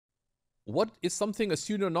what is something a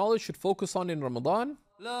student of knowledge should focus on in Ramadan?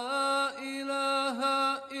 La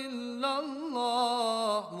ilaha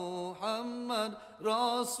illallah Muhammad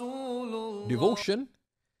Rasulullah. Devotion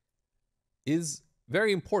is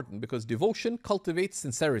very important because devotion cultivates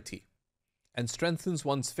sincerity and strengthens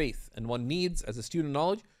one's faith. And one needs, as a student of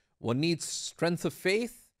knowledge, one needs strength of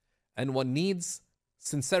faith and one needs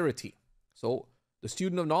sincerity. So the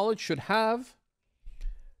student of knowledge should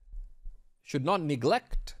not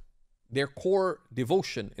neglect their core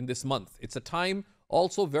devotion in this month. It's a time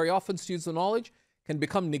also very often students of knowledge can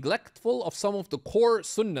become neglectful of some of the core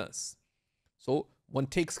sunnahs. So one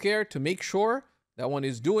takes care to make sure that one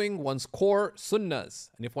is doing one's core sunnahs.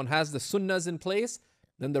 And if one has the sunnahs in place,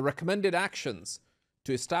 then the recommended actions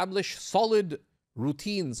to establish solid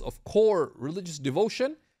routines of core religious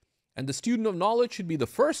devotion. And the student of knowledge should be the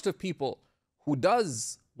first of people who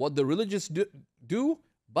does what the religious do,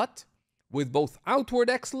 but with both outward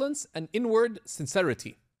excellence and inward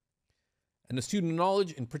sincerity. And the student of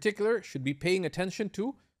knowledge in particular should be paying attention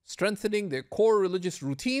to strengthening their core religious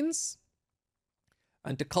routines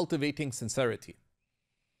and to cultivating sincerity.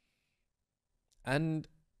 And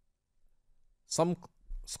some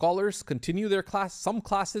scholars continue their some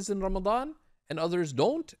classes in Ramadan and others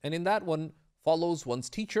don't. And in that one follows one's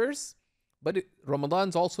teachers. But Ramadan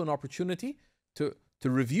is also an opportunity to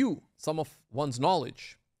review some of one's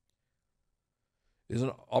knowledge. There's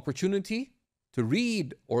an opportunity to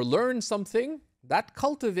read or learn something that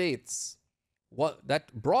cultivates,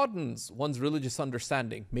 that broadens one's religious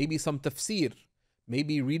understanding. Maybe some tafsir,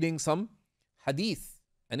 maybe reading some hadith.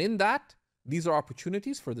 And in that, these are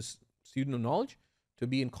opportunities for the student of knowledge to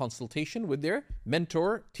be in consultation with their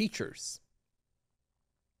mentor teachers.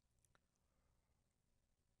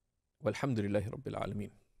 Walhamdulillahi Rabbil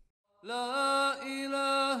Alameen. La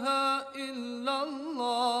ilaha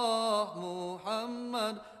illallah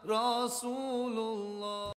Muhammad Rasulullah.